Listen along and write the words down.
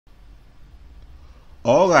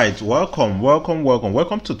All right,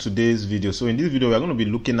 welcome to today's video. So in this video we're going to be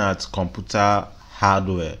looking at computer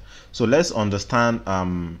hardware. So let's understand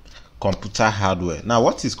computer hardware. Now,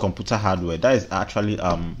 what is computer hardware? That is actually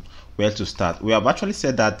where to start. We have actually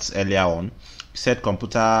said that earlier on. We said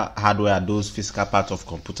computer hardware are those physical parts of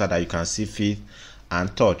computer that you can see, feel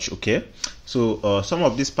and touch. Okay, so some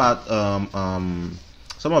of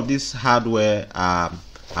this hardware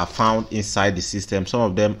are found inside the system. Some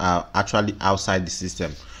of them are actually outside the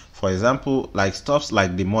system. For example, like stuffs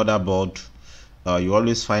like the motherboard, you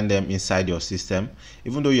always find them inside your system.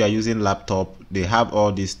 Even though you are using laptop, they have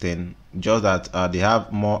all these things, just that they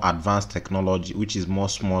have more advanced technology, which is more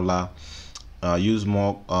smaller, use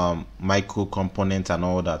more micro components and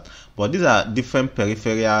all that. But these are different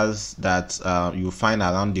peripherals that you find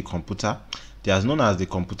around the computer. They are known as the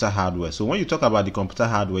computer hardware. So when you talk about the computer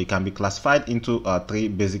hardware, it can be classified into three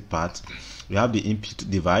basic parts. We have the input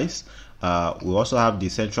device, we also have the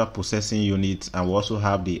central processing unit, and we also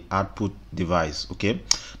have the output device. Okay,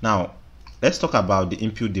 now let's talk about the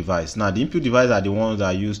input device. Now, the input device are the ones that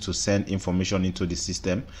are used to send information into the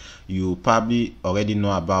system. You probably already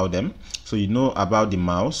know about them. So you know about the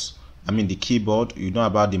mouse, the keyboard, you know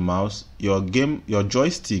about the mouse. Your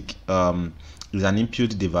joystick is an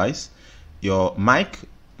input device. Your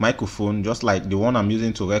microphone, just like the one I'm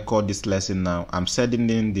using to record this lesson now, I'm sending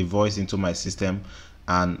in the voice into my system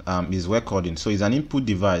and is recording. So it's an input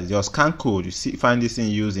device. Your scan code, you find this in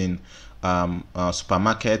using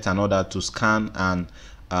supermarket and all that to scan and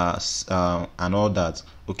all that.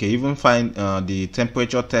 Okay, even find the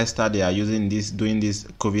temperature tester they are using doing this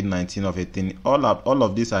COVID-19 of a thing. All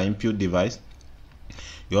of these are input device.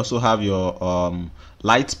 You also have your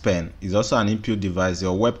light pen is also an input device.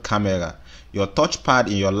 Your web camera, your touchpad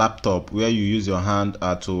in your laptop where you use your hand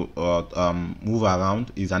to move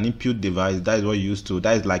around is an input device. That is what you use to.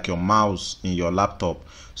 That is like your mouse in your laptop.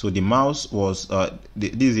 So the mouse was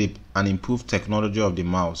this is an improved technology of the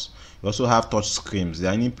mouse. You also have touch screens. They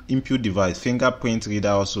are an input device. Fingerprint reader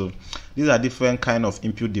also. These are different kind of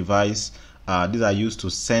input device. These are used to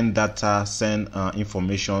send data, send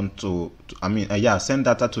information send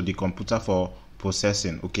data to the computer for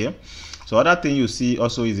processing. Okay, so other thing you see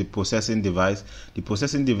also is the processing device. The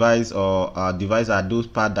processing device or device are those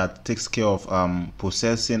parts that takes care of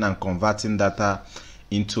processing and converting data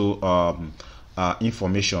into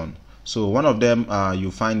information. So one of them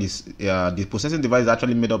you find is the processing device is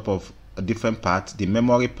actually made up of different parts. The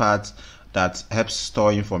memory part that helps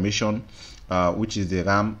store information, which is the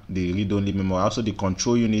RAM, the read-only memory. Also the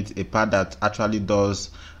control unit, a part that actually does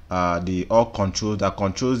all control that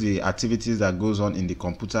controls the activities that goes on in the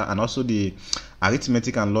computer, and also the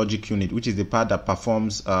arithmetic and logic unit, which is the part that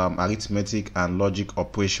performs arithmetic and logic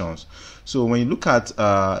operations. So when you look at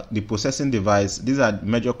the processing device, these are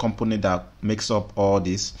major components that makes up all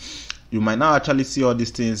this. You might not actually see all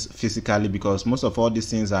these things physically because most of all these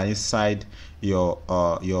things are inside your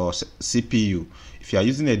CPU. If you are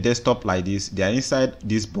using a desktop like this, they are inside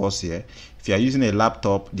this box here. If you are using a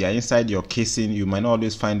laptop, they are inside your casing. You might not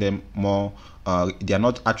always find them more. They are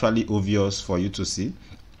not actually obvious for you to see.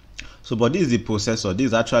 So, but this is the processor. This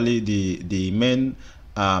is actually the main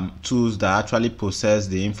tools that actually process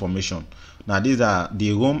the information. Now, these are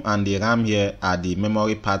the ROM and the RAM. Here are the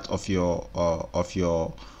memory part of your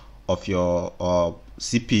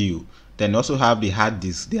CPU. Then also have the hard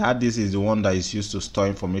disk. The hard disk is the one that is used to store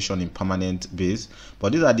information in permanent base.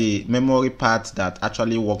 But these are the memory parts that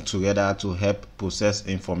actually work together to help process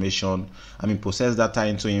information. Process data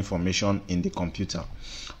into information in the computer.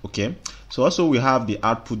 Okay. So also we have the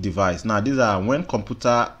output device. Now these are when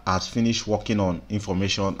computer has finished working on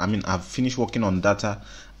information. Have finished working on data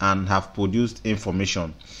and have produced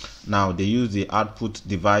information. Now they use the output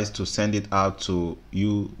device to send it out to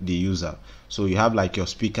you, the user. So you have like your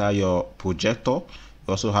speaker, your projector. You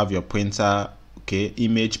also have your printer, okay,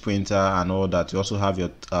 image printer and all that. You also have your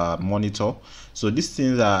monitor. So these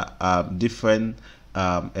things are different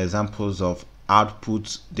examples of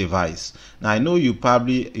output device. Now I know you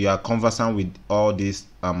are conversant with all this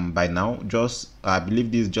by now. I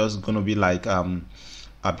believe this is just gonna be like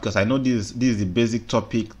because I know this is the basic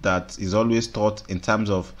topic that is always taught in terms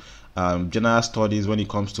of general studies when it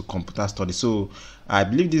comes to computer studies. So I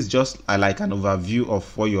believe this is just like an overview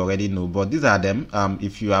of what you already know, but these are them.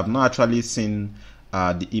 If you have not actually seen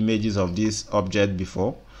the images of this object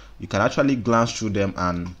before, you can actually glance through them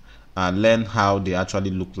and learn how they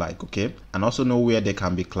actually look like. Okay, and also know where they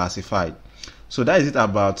can be classified. So that is it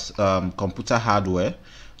about computer hardware.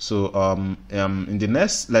 So in the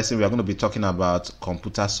next lesson we are going to be talking about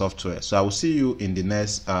computer software. So I will see you in the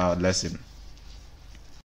next lesson.